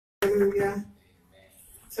Hallelujah.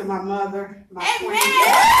 To my mother, my queen.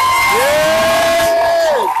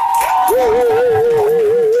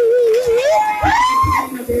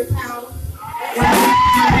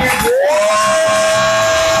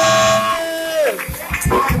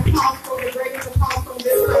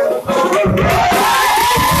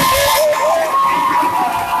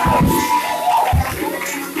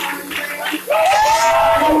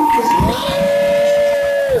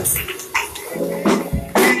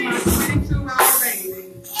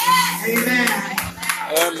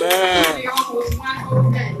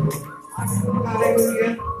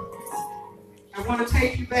 Hallelujah. I want to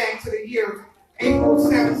take you back to the year April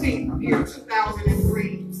 17th of year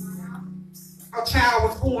 2003. A child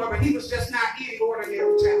was born, but he was just not any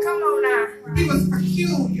ordinary child. Come on now. He was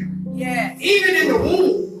peculiar. Yes. Even in the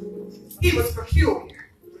womb, he was peculiar.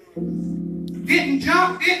 Didn't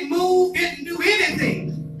jump, didn't move, didn't do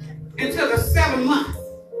anything until the 7th month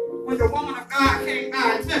when the woman of God came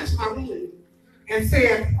by and touched my womb and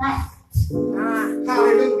said, "Prophet."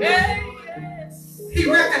 Hallelujah. Yes. He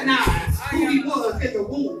recognized who he was in the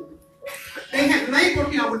womb. They had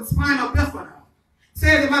labeled him with spinal bifida.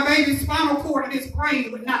 Said that my baby's spinal cord and his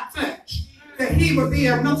brain would not touch. That he would be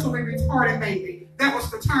a mentally retarded baby. That was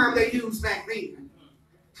the term they used back then.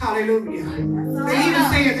 Hallelujah. They even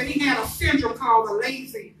said that he had a syndrome called the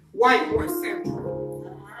lazy white boy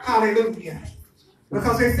syndrome. Hallelujah.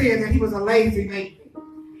 Because they said that he was a lazy baby.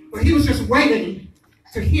 But he was just waiting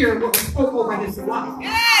to hear what was spoken over his life.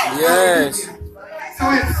 Yes. So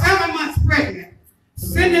at 7 months pregnant,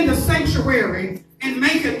 sitting in the sanctuary in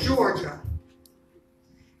Macon, Georgia,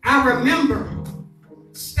 I remember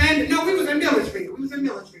standing, no, we was in Milledgeville.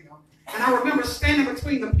 And I remember standing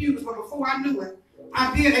between the pews, but before I knew it,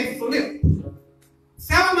 I did a flip.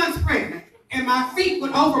 7 months pregnant, and my feet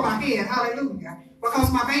went over my head, hallelujah,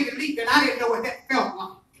 because my baby leaped and I didn't know what that felt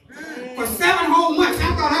like. For 7 whole months,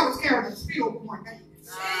 I thought I was carrying a stillborn baby.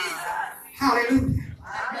 Hallelujah.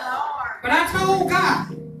 But I told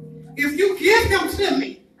God, if you give him to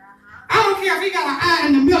me, I don't care if he got an eye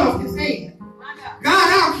in the middle of his head. God,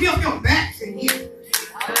 I'll give him back to you.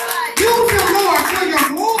 Use him, Lord, for your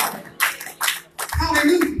glory.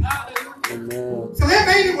 Hallelujah. Amen. So that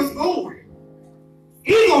baby was born.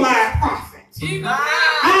 Eagle-eyed prophet.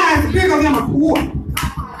 Eyes bigger than a quarter.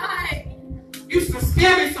 Used to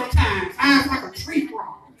scare me sometimes. Eyes like a tree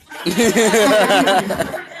frog.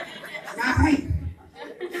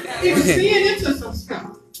 He was seeing into some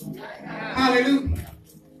stuff. Hallelujah.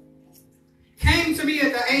 Came to me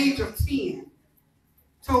at the age of 10.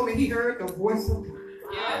 Told me he heard the voice of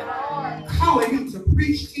God. Calling him to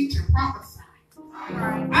preach, teach, and prophesy.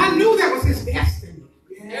 I knew that was his destiny.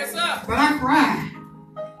 Yes, sir. But I cried.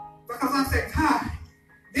 Because I said, God,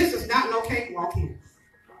 this is not no cakewalk here.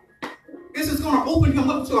 This is going to open him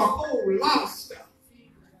up to a whole lot of stuff.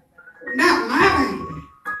 Not my baby.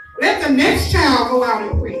 Let the next child go out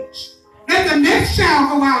and preach. Let the next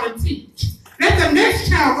child go out and teach. Let the next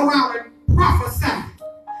child go out and prophesy.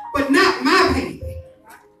 But not my baby.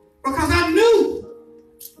 Because I knew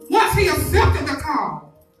once he accepted the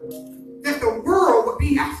call that the world would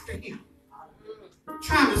be after him,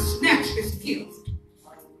 trying to snatch this gift.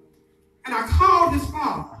 And I called his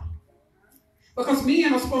father. Because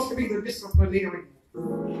men are supposed to be the disciplinarian.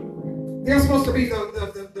 They're supposed to be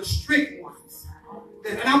the strict ones.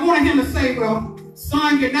 And I wanted him to say, well,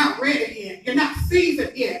 son, you're not ready yet. You're not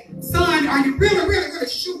seasoned yet. Son, are you really, really, really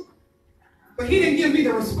sure? But he didn't give me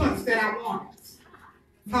the response that I wanted.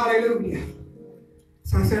 Hallelujah.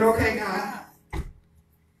 So I said, okay, God.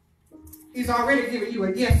 He's already given you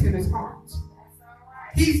a yes in his heart.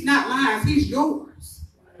 He's not mine. He's yours.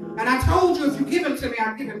 And I told you if you give him to me,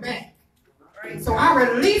 I'll give him back. So I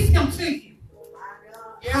release him to you.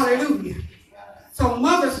 Hallelujah. So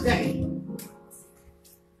Mother's Day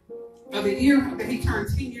of the year that he turned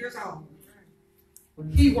 10 years old,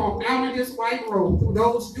 he walked out on this white road through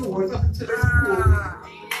those doors up into this pool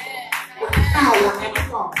with power and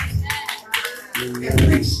authority and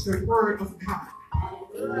preached the word of God.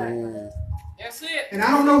 That's it. And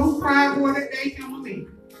I don't know who cried more that day, him or me.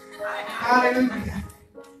 Hallelujah.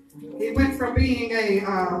 He went from being a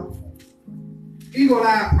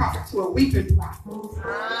eagle-eyed prophet to a weeping prophet.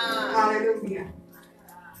 Hallelujah.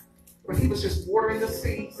 But he was just watering the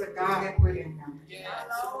seeds that God had put in him.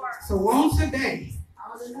 So on today,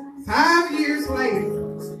 5 years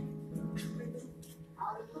later,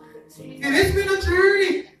 and it's been a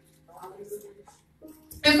journey.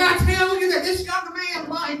 If I tell you that this young man's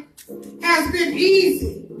life has been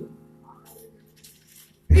easy,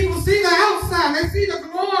 people see the outside, they see the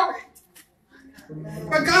glory.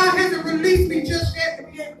 But God hasn't released me just yet to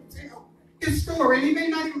be able to tell his story, and he may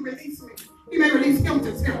not even release me. He may release him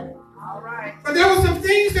to tell it. All right. But there were some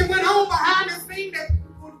things that went on behind the scene that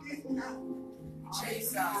people didn't know.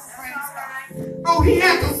 Jesus. Oh, he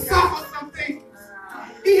had to suffer some things.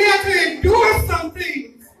 He had to endure some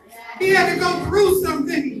things. He had to go through some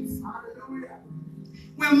things.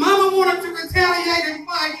 When Mama wanted to retaliate and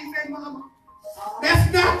fight, he said, Mama,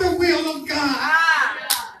 that's not the will of God.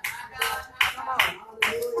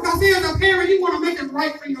 Because see, as a parent, you want to make it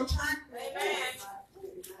right for your child.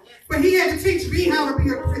 But he had to teach me how to be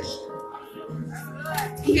a Christian.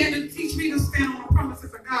 He had to teach me to stand on the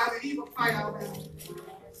promises of God, and he will fight our battle.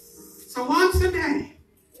 So once a day,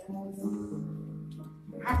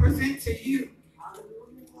 I present to you,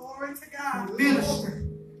 glory to God, Minister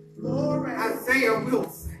Isaiah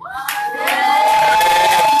Wilson.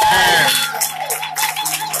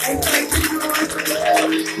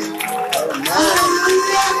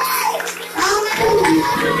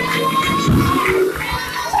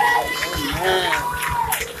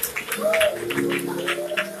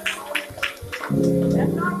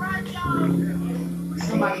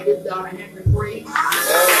 Somebody give God a hand to praise.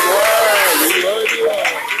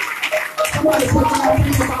 Somebody put my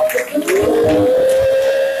hands about the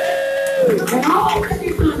and all that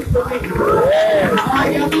he's done for me.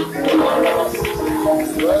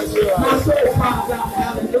 My soul cries out,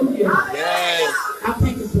 hallelujah. I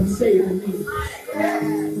think it's been saving me.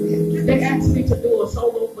 They asked me to do a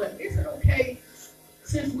solo, but is it okay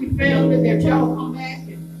since we filmed it that y'all come back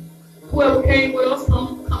and whoever came with us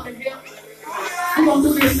come and help? I'm going to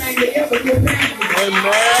do this thing together with your family.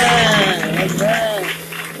 Amen.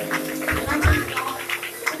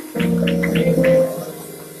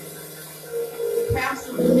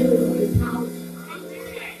 Pastor,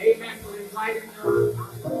 amen, for inviting us.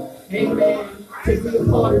 Amen. To be a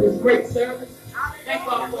part of this great service. Thank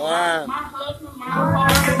God for my husband, my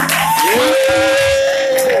father.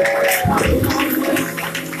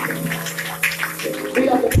 We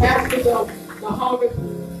are the pastors of the Harvest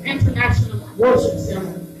International Worship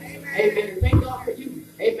Center. Amen. Thank God for you.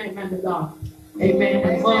 Amen, man to God.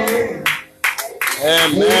 Amen.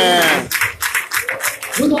 Amen.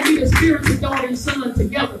 We're going to be the spiritual daughter and son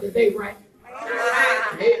together today, right?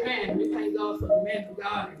 Amen. We thank God for the man of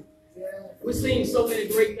God. We're seeing so many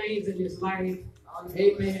great things in this life.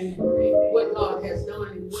 Amen. What God has done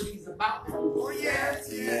and what he's about.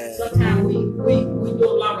 Sometimes we do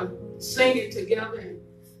a lot of singing together. And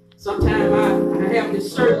sometimes I have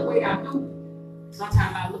this certain way I do.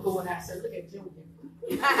 Sometimes I look over and I say, look at Joe.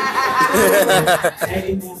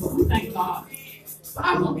 Amen. But we thank God. But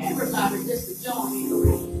I want everybody just to join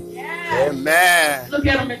in. Amen. Look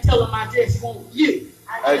at them and tell them, I just want you.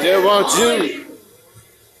 I just want you.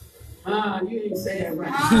 You ain't say that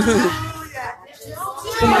right.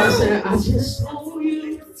 Somebody said, I just want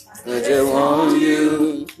you. I just want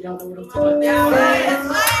you. Y'all know what I'm talking about?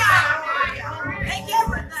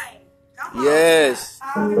 Yes. I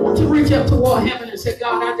want you to reach up toward heaven and say,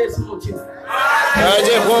 God, I just want you. I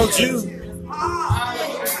just want you.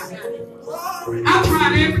 I've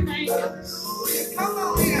tried everything else.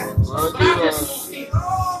 But I just want him.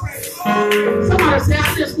 Somebody say, I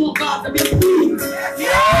just want God to be pleased.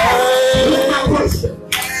 Where's my worship?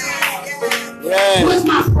 Where's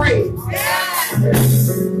my praise?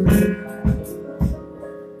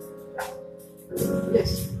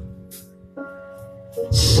 Yes.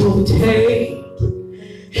 So take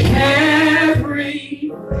everything.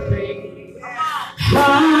 I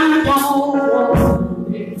don't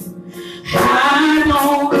want it. I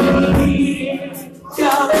don't need it.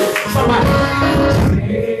 Somebody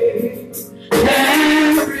take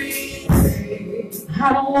everything. I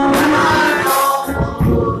don't want it. I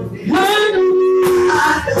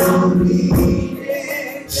don't need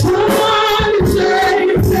it. Somebody take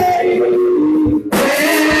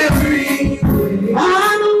everything. I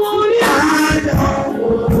don't want it. I don't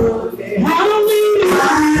want it. I don't need it.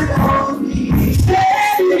 I don't need it.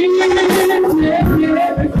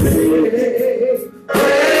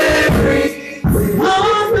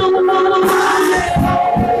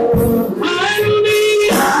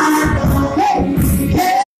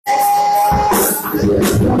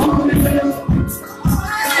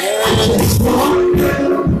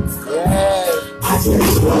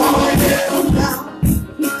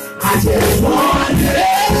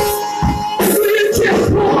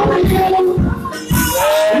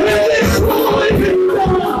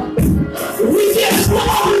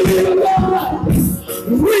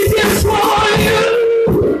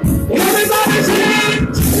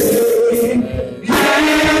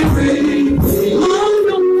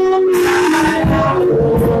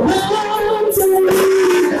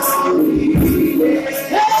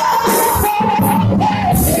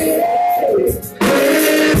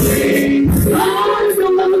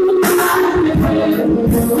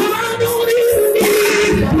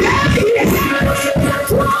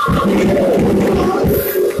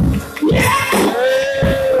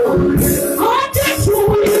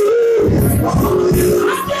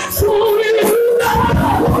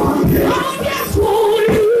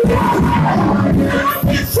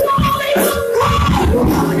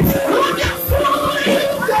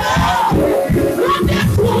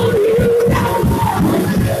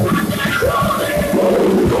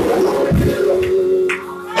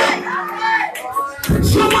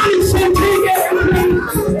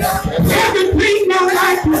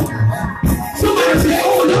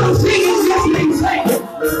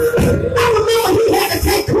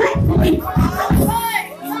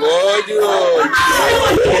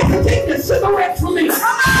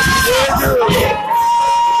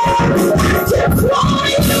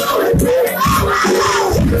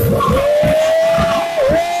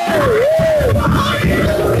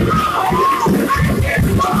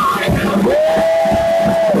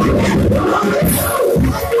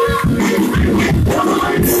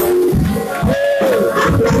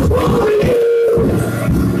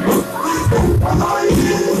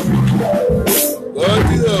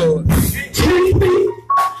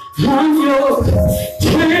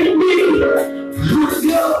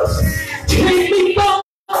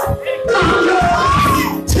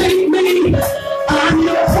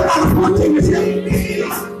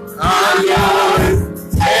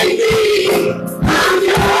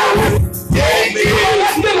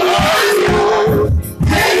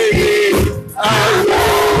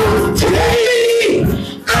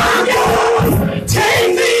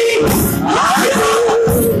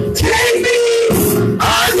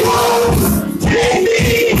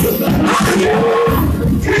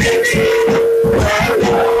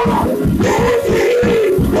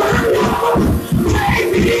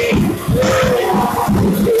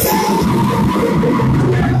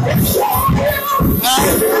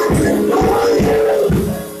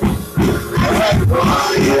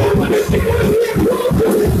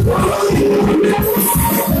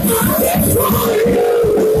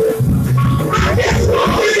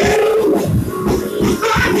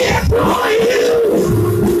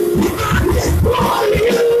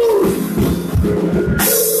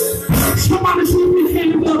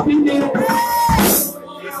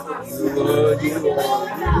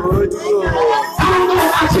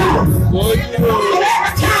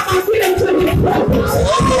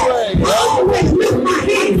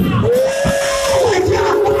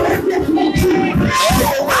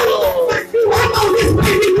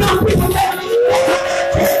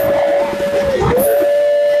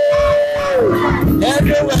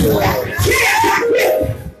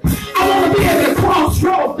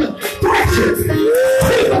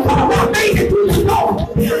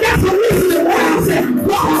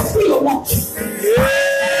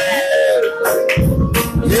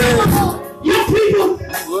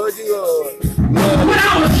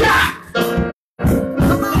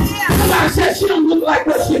 that she don't look like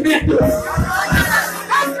what she been through.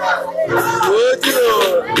 Would you,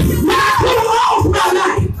 Lord? When I come off my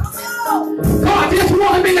life, God just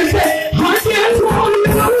wanted me to say, I just want you.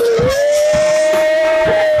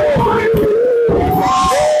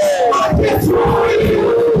 I just want you.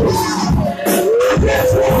 I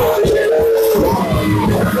just want you.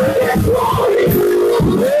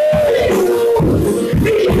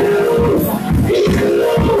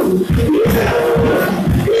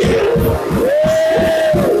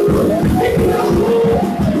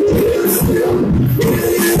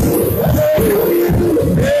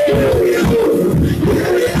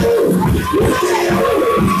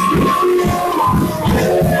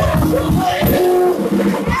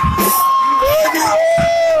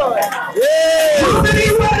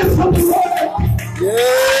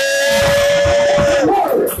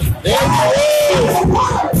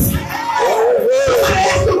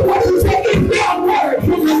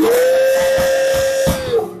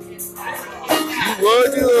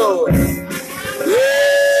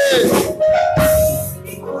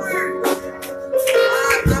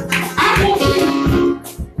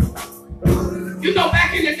 You know,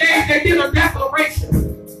 back in the days, they did a declaration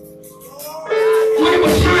when it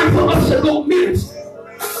was time for us to go minister.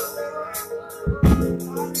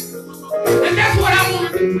 And that's what I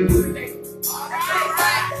want to do for you today.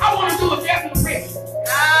 I want to do a declaration.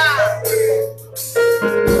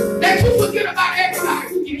 That you forget about everybody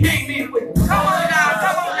who you came in with. Come on now,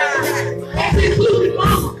 come on now. That's including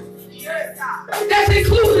mama. That's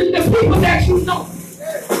including the people that you know.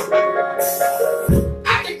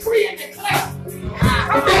 I decree and declare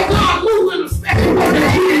that God move in a special way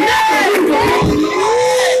that He never moved.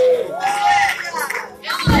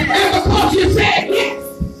 And because you said yes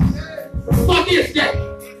for this day,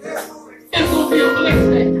 it's going to be a blessed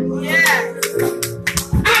day.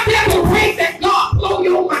 I declare that God blow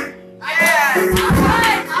your mind.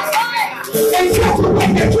 In such a way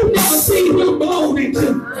that you never seen Him blown into.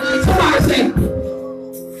 Somebody say,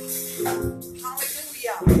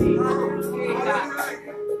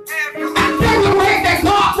 I declare that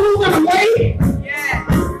God moving away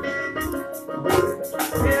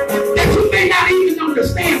that you may not even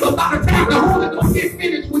understand, but by the time the Holy Ghost get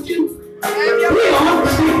finished with you, we'll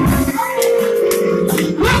understand.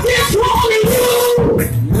 I just want you.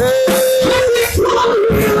 I just want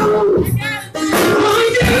you. I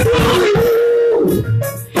just want you.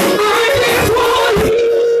 I just want you.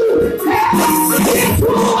 I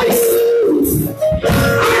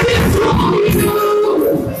just want you. I just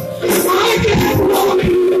want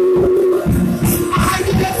you. I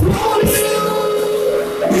just want you. I just want you.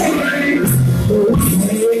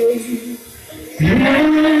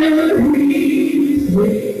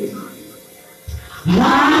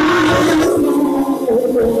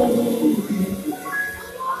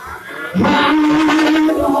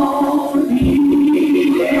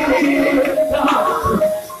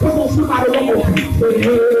 Come on, somebody, one more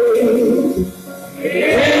time.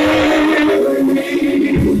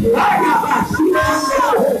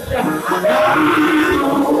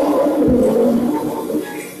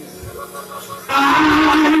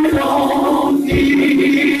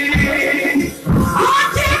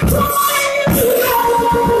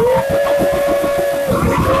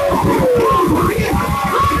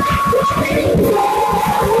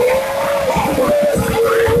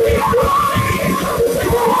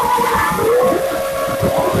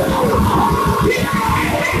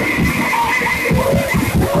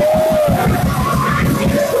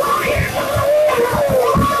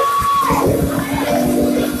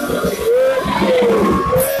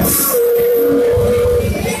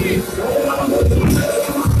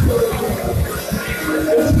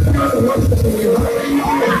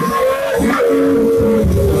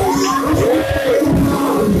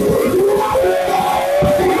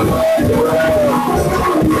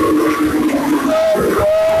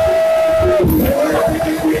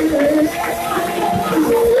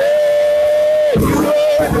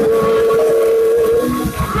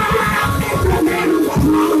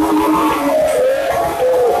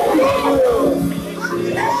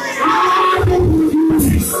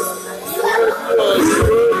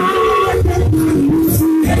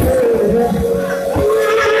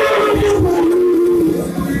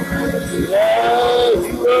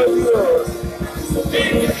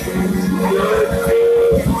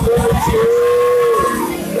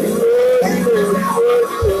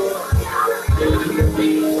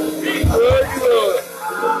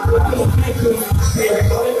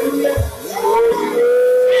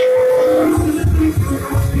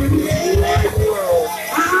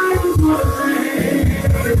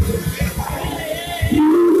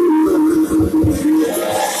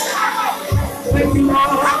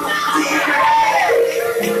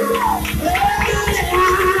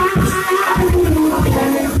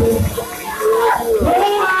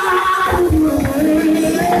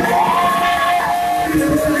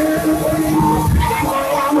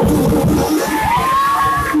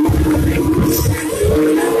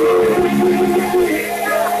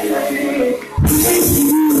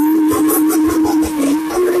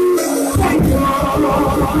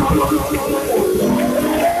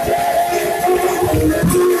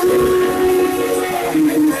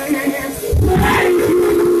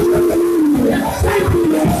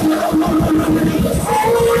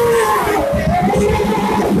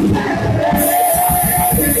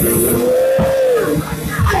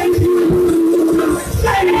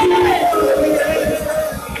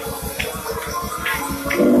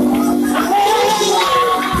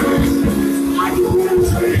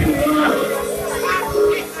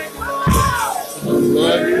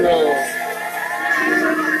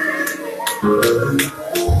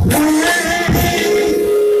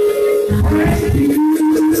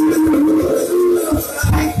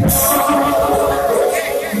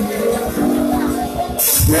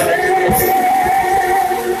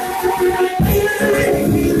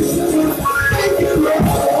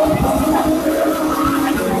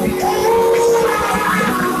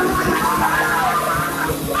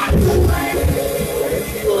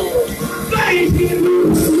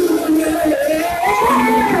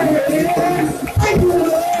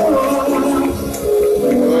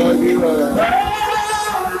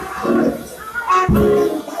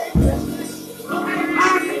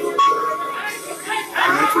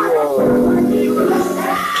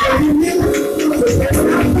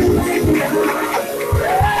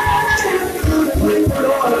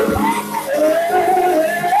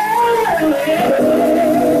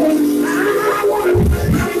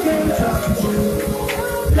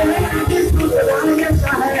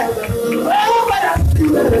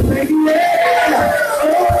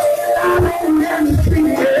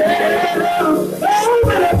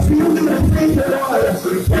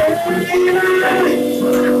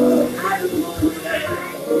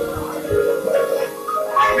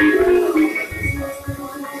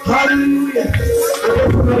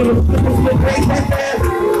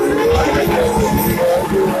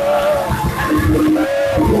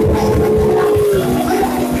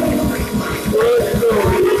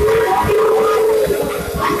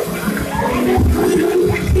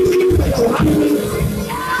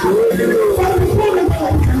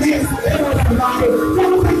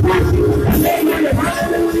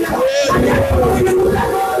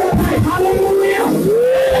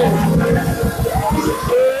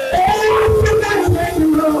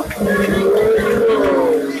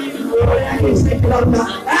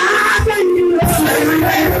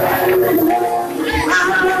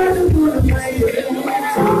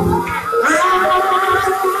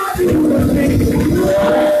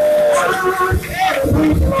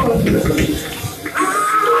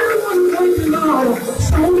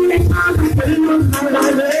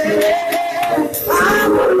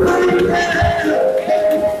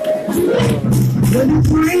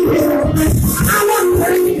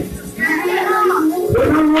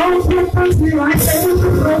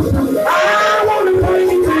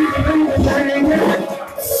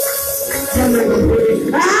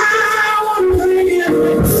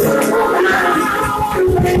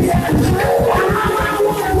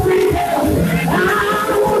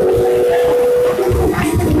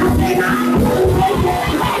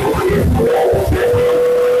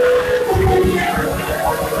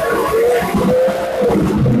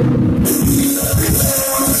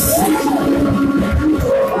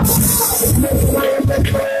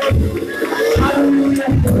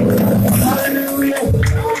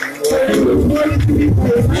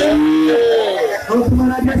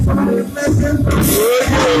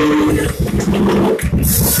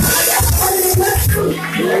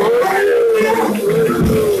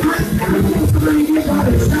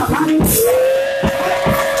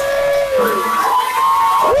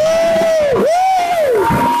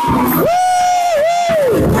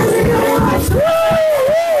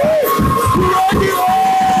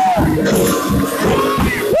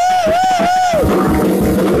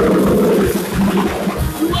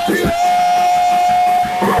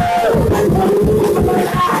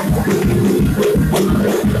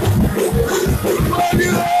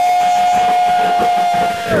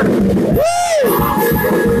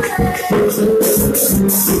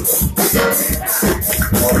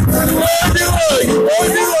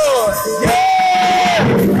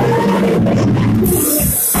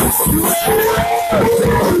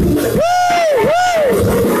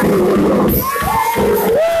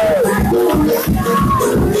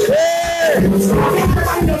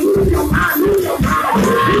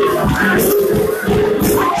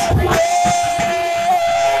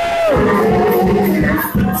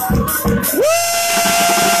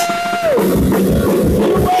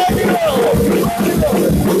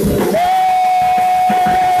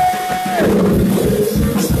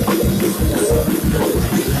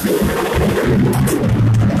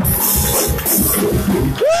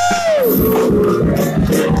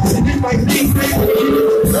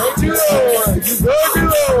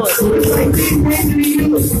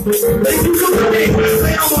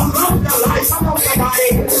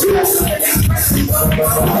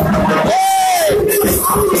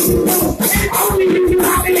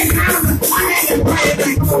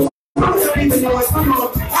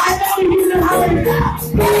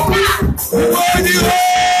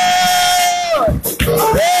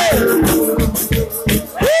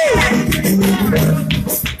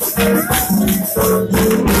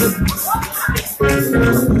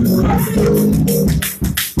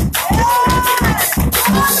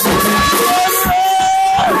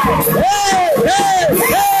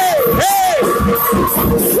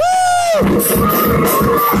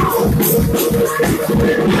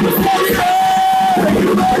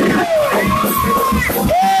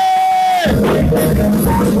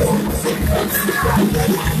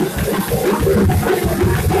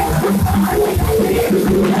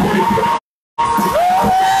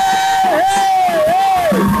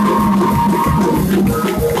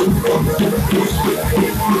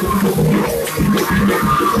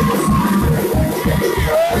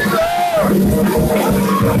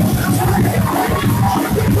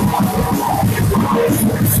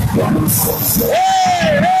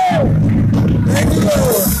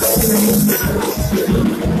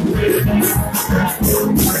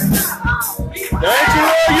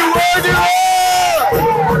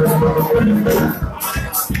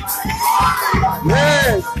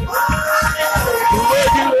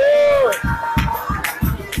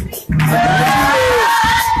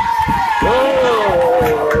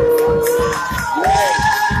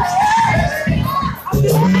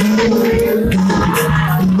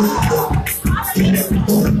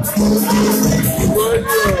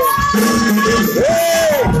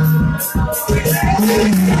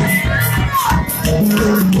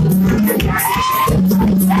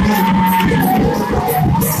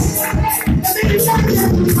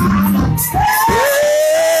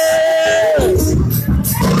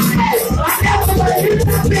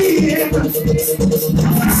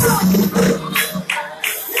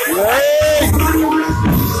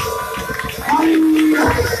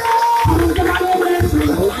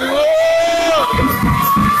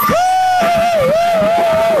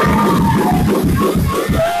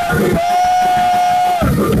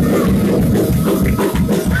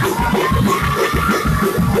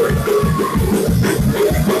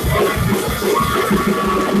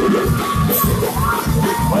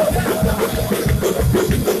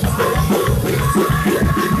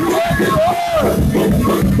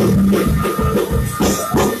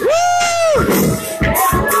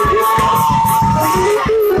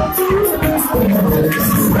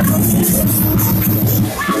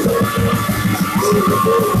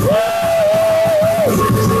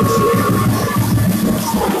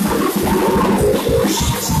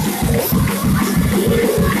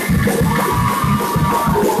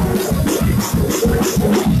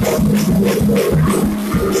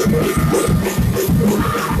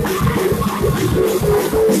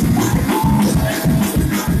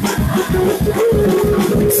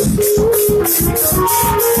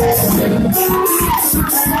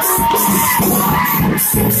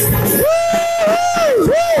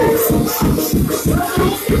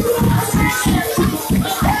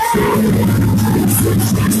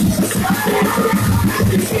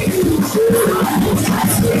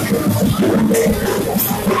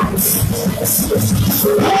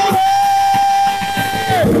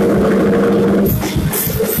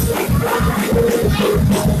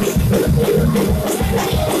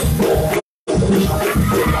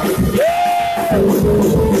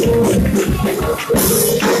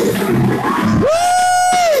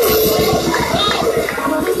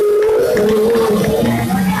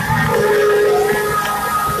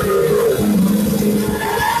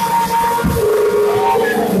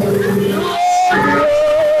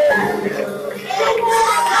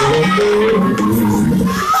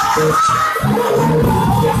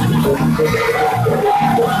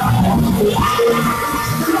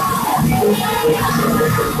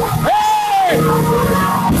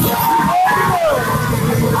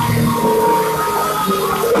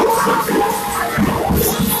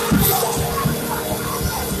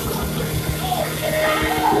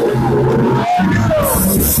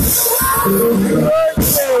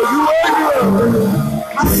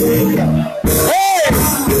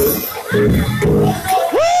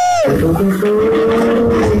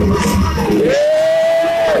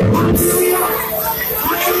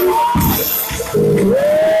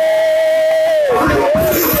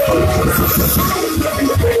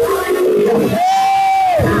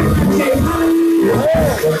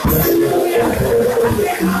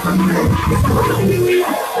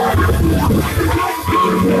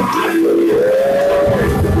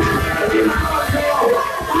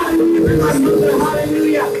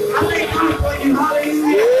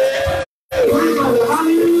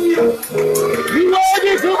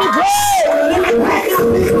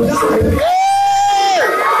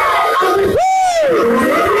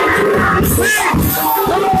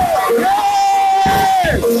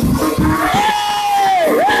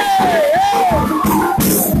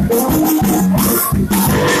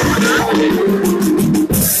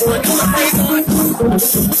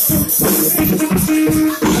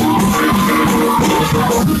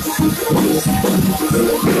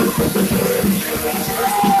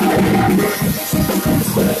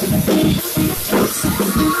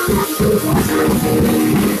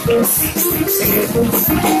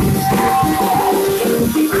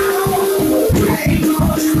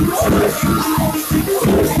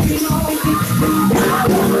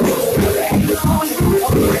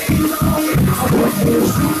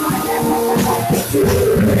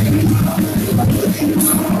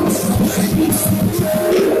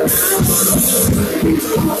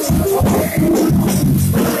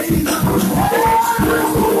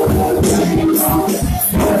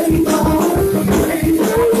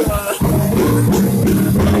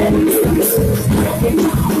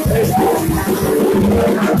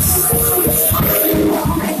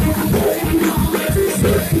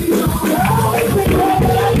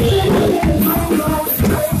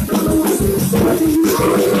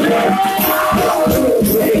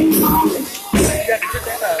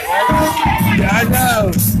 I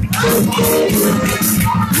know.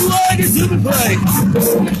 You are the super play.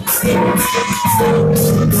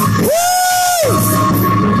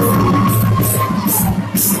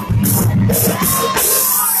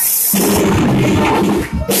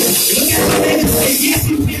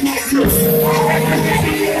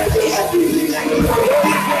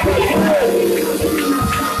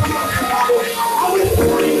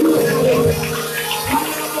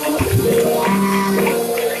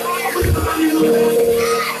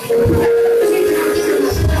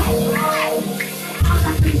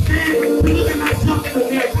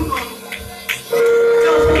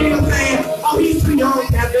 Oh, he's too young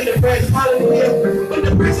to have been depressed. Hallelujah. But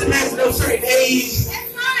the person has no certain age,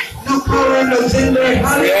 no color, no gender.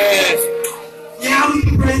 Hallelujah. Yes. Yeah, I'm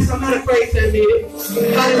depressed. I'm not afraid to admit it.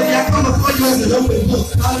 Hallelujah. I come before you as an open book.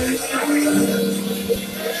 Hallelujah.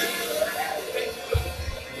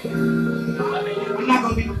 I'm not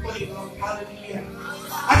going to be before you, Lord. Hallelujah.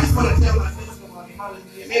 I just want to tell my testimony.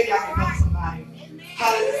 Hallelujah. Maybe I can help somebody.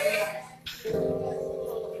 Hallelujah.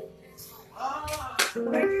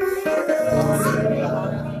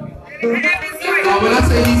 When I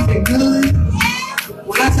say he's been good,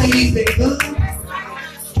 when I say he's been good,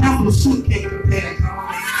 capital suit can't compare.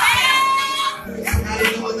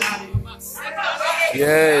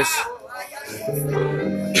 Yes.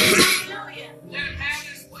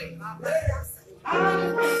 I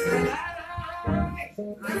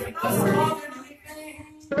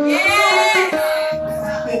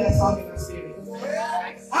play that song in my series.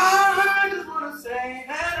 I just want to say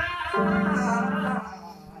that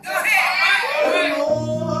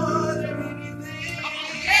more than anything.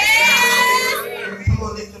 Come on,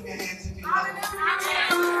 lift up your hands if you love it.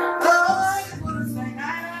 I just want to say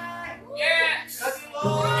that. Yes.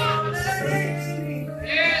 More than anything.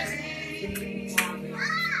 Yes.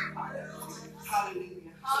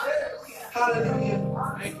 Hallelujah. Hallelujah.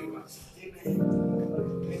 Thank you, God. Amen.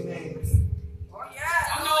 Amen. Oh,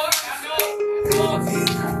 yeah. I know it.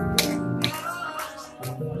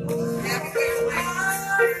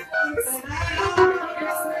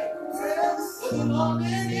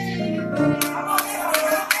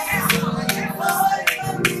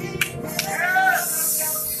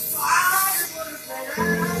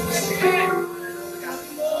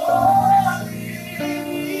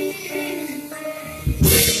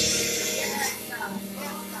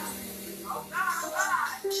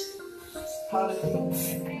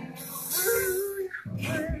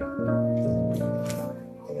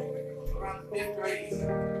 Around the 5th grade.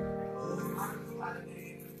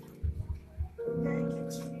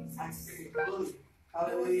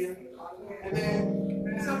 Hallelujah. And then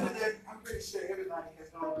something that I'm pretty sure everybody has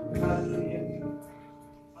gone through. Hallelujah.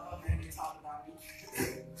 Oh man, they talk about me.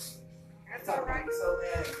 They talk about me so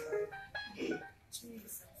bad. They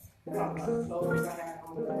talk about the clothes I had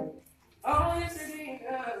on. Oh, yes, it is.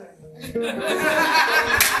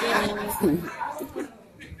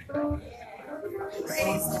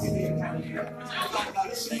 Talk about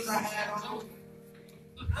the shoes I had on.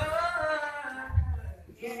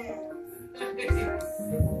 Yeah.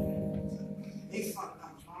 They talk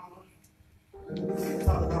about my mama. They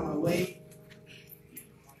talk about my weight.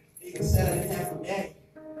 They even said I didn't have a daddy.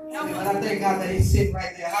 But I thank God that he's sitting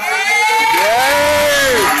right there. Yes.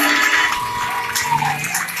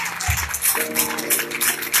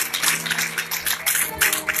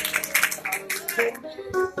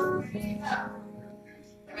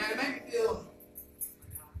 Man, it made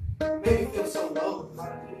me feel so low. I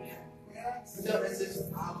felt as if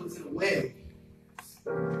I was in a well. A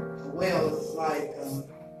well is like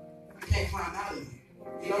you can't climb out of it.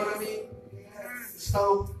 You know what I mean?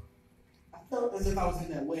 So I felt as if I was in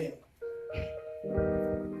that well.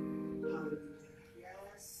 Hallelujah.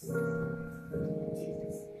 Yes.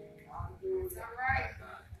 Jesus. Hallelujah. All right.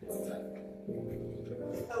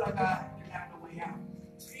 It felt like I didn't have no way out.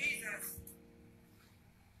 Jesus.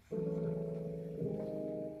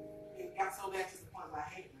 It got so bad to the point where I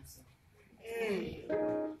hated myself.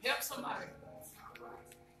 Help somebody.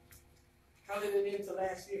 How did it end to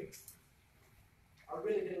last year? I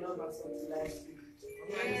really didn't love myself until last year.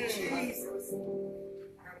 Jesus. I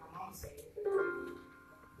heard my mama say it.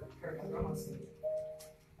 I heard my grandma say it.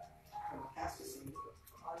 I heard my pastor say it.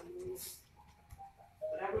 Hallelujah.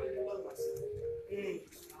 But I really didn't love myself.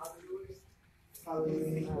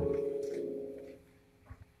 Hallelujah. Hallelujah.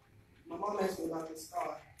 My mom asked me about this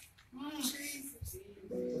star. Jesus.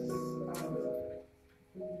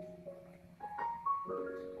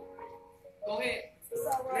 Go ahead.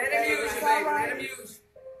 Let him use you, baby. Let him use you.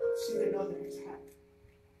 She didn't know that it was happening.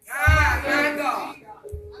 Ah, my God.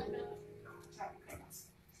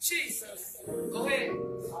 Jesus. Go ahead.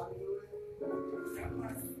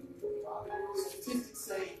 Statistics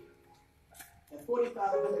say that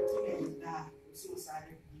 4,500 teenagers die from suicide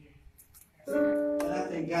every year. But I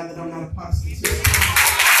thank God that I'm not a part of statistics.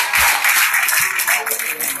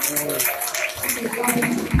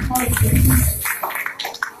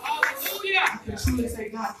 Hallelujah. I can truly say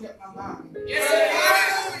God kept my mind. Yes, sir.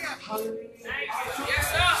 Hallelujah. Yes,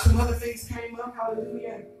 sir. Some other things came up.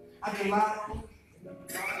 Hallelujah. I've been lied on.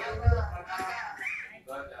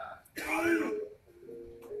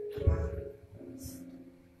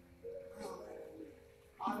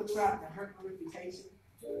 All the tried to hurt my reputation.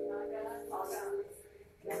 I've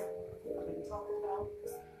been talking about.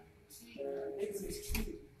 Niggas mistreated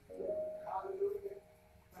me. Hallelujah.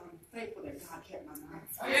 I'm thankful that God kept my mind.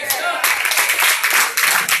 Yes, sir.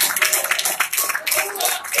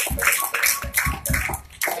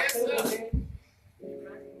 Yes, sir.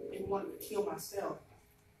 They wanted to kill myself.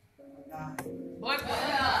 God. But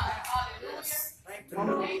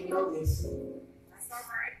Mama don't even know this. that's all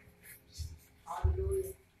right.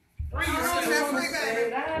 Hallelujah. Free yourself.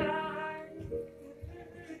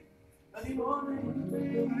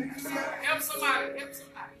 Help somebody. Help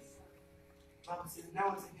somebody. Bible says, now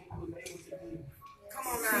unto him who is able to do Come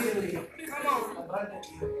on now. exceedingly Come on.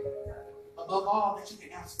 abundantly above all that you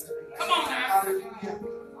can ask or think. Come on now. Hallelujah.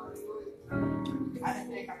 I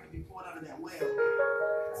didn't think I could be poured under that well.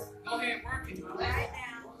 Go ahead, work it. Right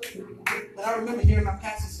now. But I remember hearing my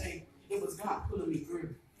pastor say, it was God pulling me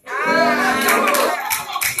through.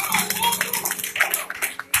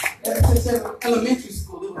 Ever since elementary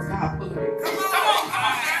school, it was God pulling me through.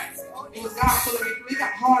 It was God pulling me through. It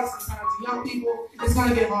got hard sometimes. Young people, it's going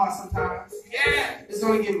to get hard sometimes. Yeah. It's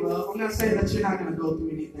going to get rough. I'm not saying that you're not going to go through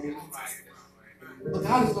anything. But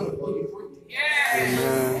God is going to pull you through.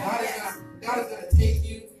 Yeah. God is going to take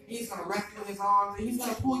you. He's going to wrap you in his arms. And he's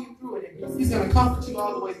going to pull you through it. And he's going to comfort you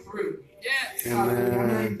all the way through. Yeah. Hallelujah. I'm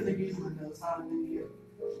not even going to use my notes. Hallelujah.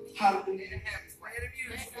 Hallelujah.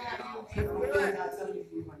 I don't feel God telling me to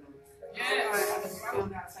use my notes. Yes. I just feel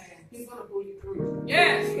God saying, he's going to pull you through.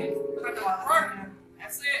 Yes. Hallelujah.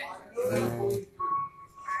 That's it. He's going to pull you through.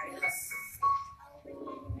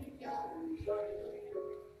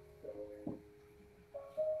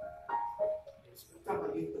 Talk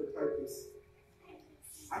about youth with a purpose.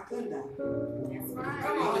 I could die. That's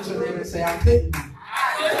right. Look at your neighbor and say, I couldn't die.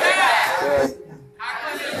 I couldn't die.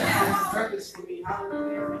 There's a purpose for me.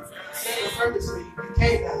 Hallelujah. There's a purpose for you. You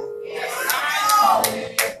can't die. Hallelujah.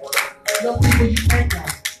 Young people, you can't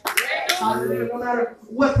die. Hallelujah. No matter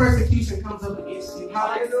what persecution comes up against you.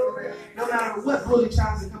 Hallelujah. No matter what bully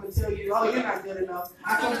tries to come and tell you, oh, you're not good enough.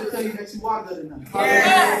 I come to tell you that you are good enough.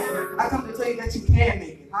 Hallelujah. I come to tell you that you can make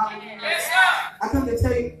it. Hallelujah. Yes, sir. I come to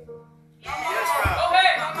tell you. Yes, sir. Go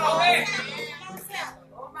ahead. Go ahead.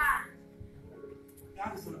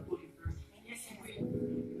 God is going to pull you through.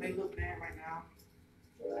 You may look bad right now.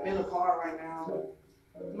 You may look hard right now.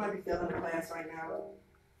 You might be failing the class right now.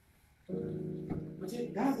 But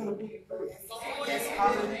God's going to pull you through.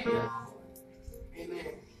 Hallelujah.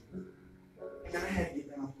 Amen. And I had to get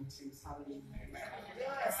that off my chest. Hallelujah.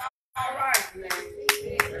 All right, man.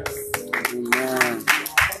 Amen.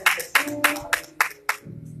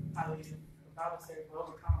 Hallelujah. The Bible says to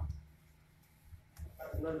overcome.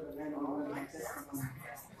 The blood of the Lamb and all of my testimony.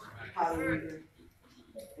 Hallelujah.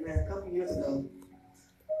 And then a couple years ago,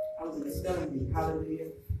 I was in a spelling bee. Hallelujah.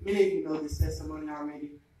 Many of you know this testimony already.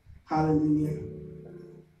 Hallelujah.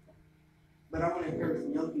 But I want to encourage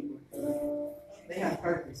some young people. They have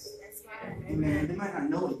purpose. Amen. They might not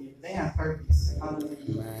know it yet, but they have purpose. Hallelujah.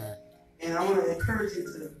 Amen. And I want to encourage you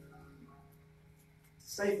to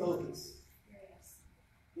stay focused.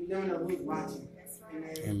 You never know who's watching.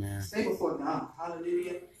 Amen. Amen. Stay before God.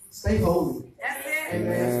 Hallelujah. Stay holy. That's it.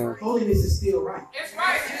 Amen. Holiness is still right. It's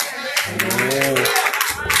right. Amen.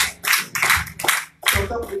 So a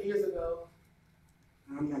couple of years ago,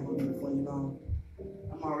 I'm not going to be before you long.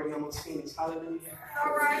 I'm already almost finished. Hallelujah.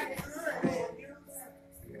 All right. Amen.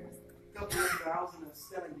 A couple of years ago, I was in the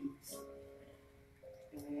 70s.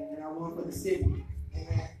 Amen. And I won for the city.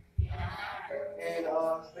 Amen. And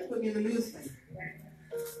they put me in the newspaper.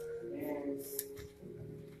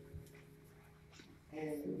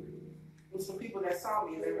 And there were some people that saw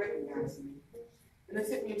me and they recognized me. And they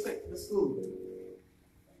sent me a check to the school.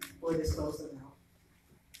 Boy, this close enough.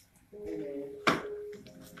 Amen.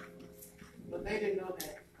 But they didn't know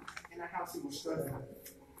that in the house we were struggling.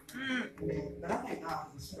 Amen. But I thank God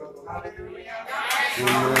for the struggle. Hallelujah.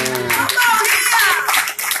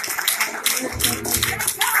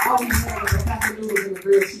 All we had was a pack of noodles and a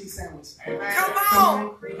grilled cheese sandwich. Come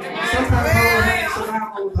on. Sometimes all we had to survive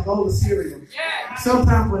on was a bowl of cereal.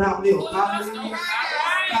 Sometimes without milk. Hallelujah.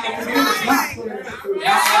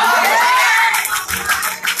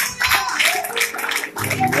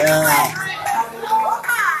 Amen.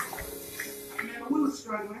 We were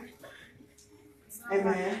struggling.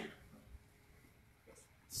 Amen.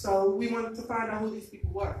 So we wanted to find out who these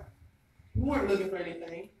people were. We weren't looking for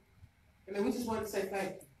anything. Amen. We just wanted to say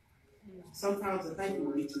thank you. Sometimes a thank you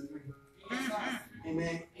will get you through.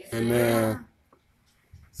 Amen. Amen.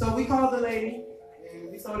 So we called the lady and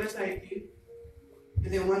we told her thank you.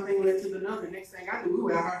 And then one thing led to another. Next thing I knew, we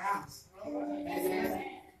were at her house. Amen.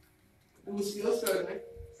 We were still struggling.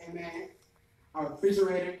 Amen. Our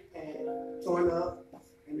refrigerator had torn up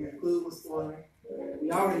and their food was spoiling.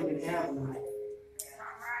 We already didn't have a lot.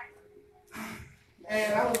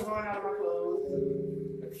 And I was going out of my clothes.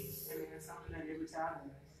 And that's something that every child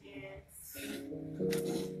does.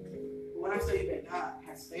 But when I tell you that God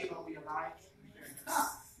has favor over your life,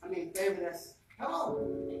 I mean favor that's Talk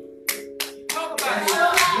about that it.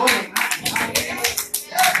 is more than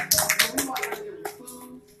we walked out there with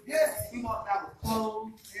food. We walked out with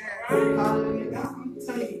clothes. Hallelujah. God, I'm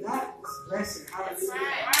telling you, God is blessing. Hallelujah.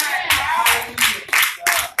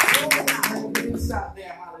 Hallelujah. We didn't stop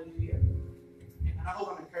there. Hallelujah. And I hope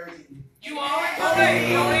I'm encouraging you. You are. Go ahead.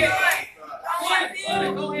 Go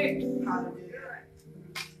ahead. Go ahead. Hallelujah.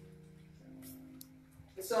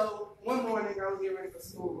 And so one morning I was getting ready for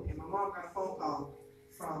school, and my mom got a phone call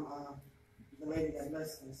from the lady that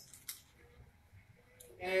blessed us.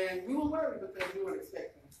 And we were worried because we weren't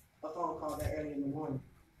expecting a phone call that early in the morning.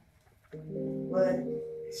 But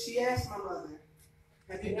she asked my mother,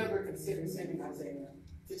 have you ever considered sending Isaiah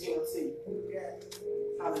to GLC?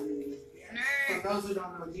 Hallelujah. For those who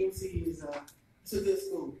don't know, GLC is a good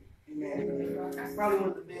school. Amen. It's probably one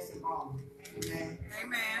of the best in all. Amen.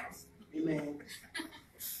 Amen. Amen.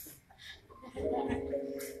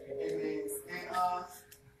 And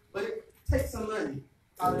but it takes some money.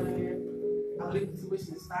 Hallelujah. I believe the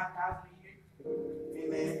tuition is $5,000 a year.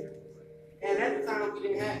 Amen. And at the time we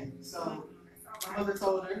didn't have it. So my mother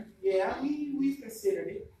told her, yeah, we considered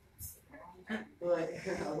it. But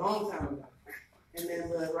a long time ago. And then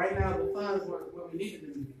but right now the funds weren't where we needed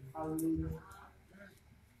them to be. Hallelujah.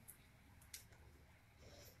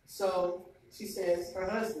 So she says her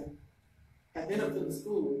husband had been up to the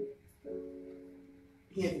school.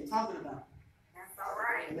 He had been talking about me. That's all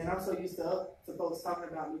right. And then I'm so used to folks talking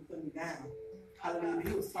about me putting me down. Hallelujah.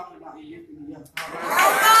 He was talking about me lifting me up.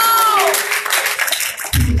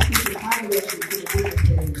 He was speaking highly of me to the business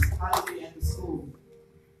days. Hallelujah. At the school.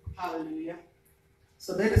 Hallelujah. So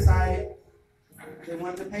they decided they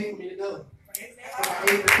wanted to pay for me to go. For my 8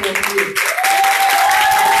 to 12 years.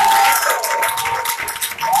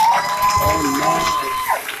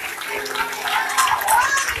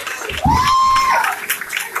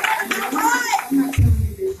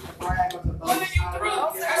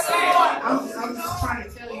 I'm just trying to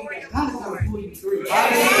tell you that God is going to pull you through.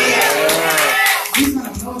 He's going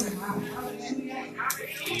to blow your mind.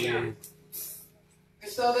 And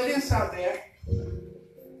so they didn't stop there.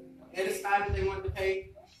 They decided they wanted to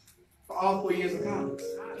pay for all 4 years of college.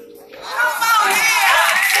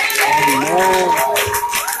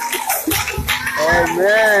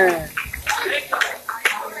 Amen.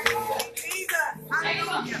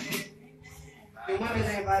 And one day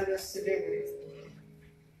they invited us to dinner.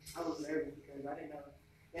 I was nervous because I didn't know.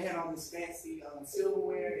 They had all this fancy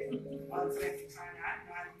silverware and all this fancy china. I didn't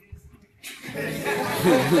know how to use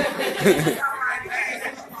it.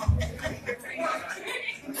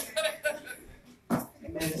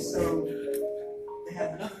 Amen. So they had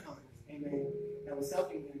another couple, amen, that was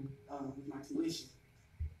helping them with my tuition.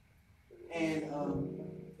 And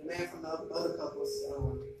the man from the other couples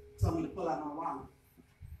told me to pull out my wallet.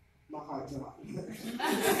 My heart dropped. I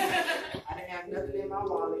didn't have nothing in my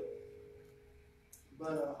wallet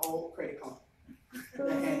but an old credit card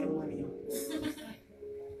that had no money on it.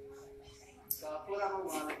 So I pulled out my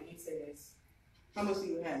wallet and he says, "How much do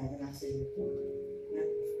you have?" And I said,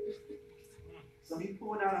 "Nothing." So he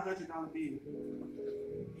pulled out $100 bill.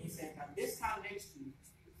 And he said, "Now this time next week,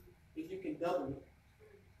 if you can double it,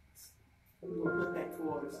 we will put that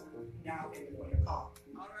towards down payment for your car."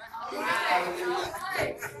 All right.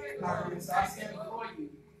 Hallelujah. So I stand before you,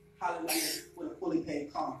 hallelujah, with a fully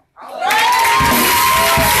paid car. All right.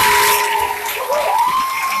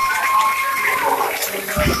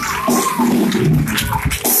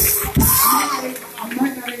 I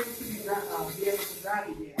might not be able to be able to drive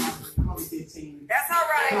it yet. I'm only 15. That's all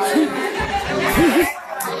right.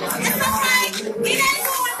 It's okay. It ain't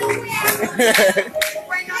going nowhere.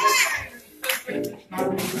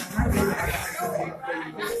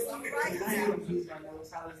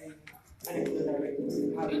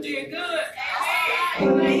 You did good.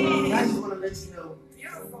 I just want to let you know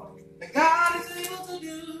that God is able to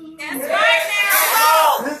do. That's right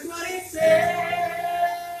now. That's what He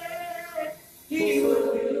said He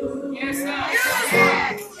would do. Yes, God.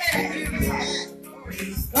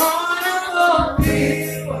 He's gonna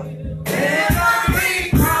fulfill every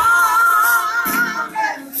promise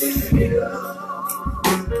to you.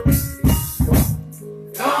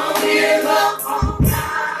 Don't give up on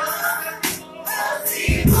God, 'cause He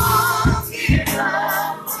won't give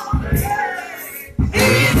up on you.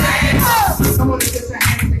 He's able. Someone just put your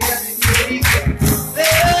hands together and do it.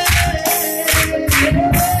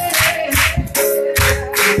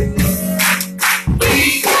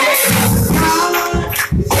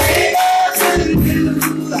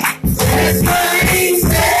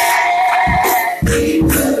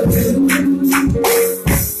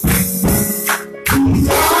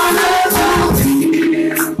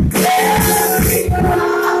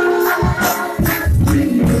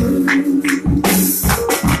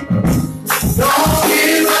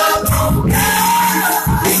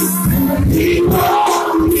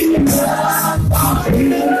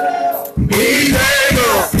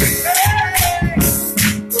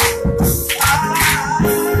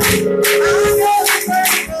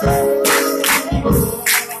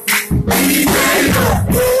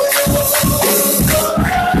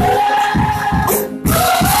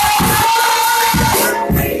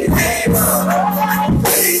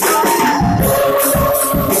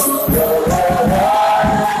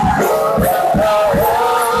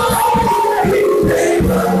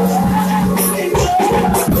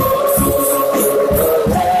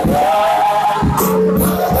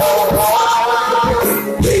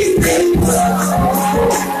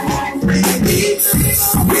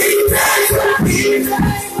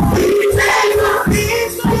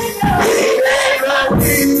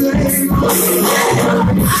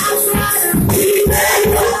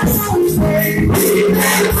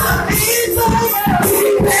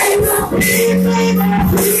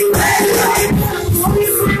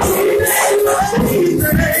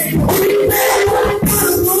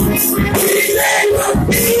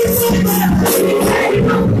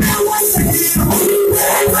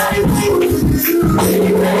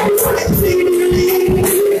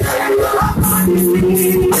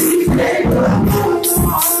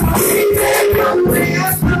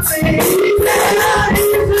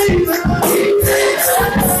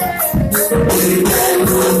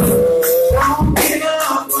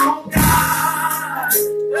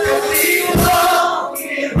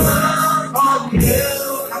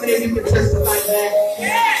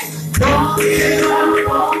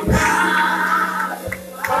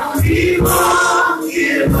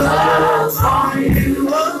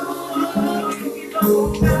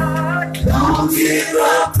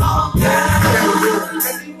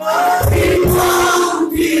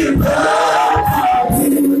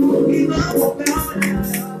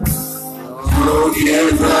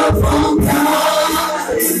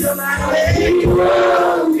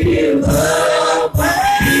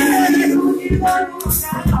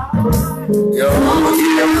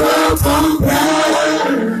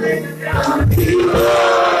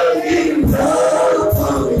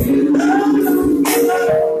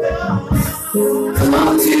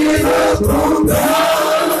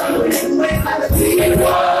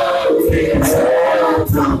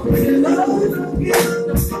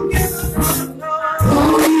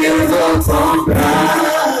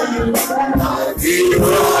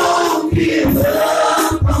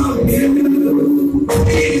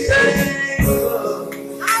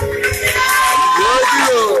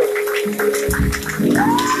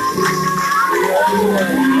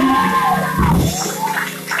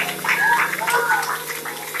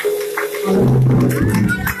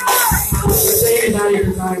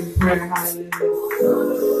 in prayer.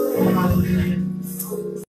 Hallelujah.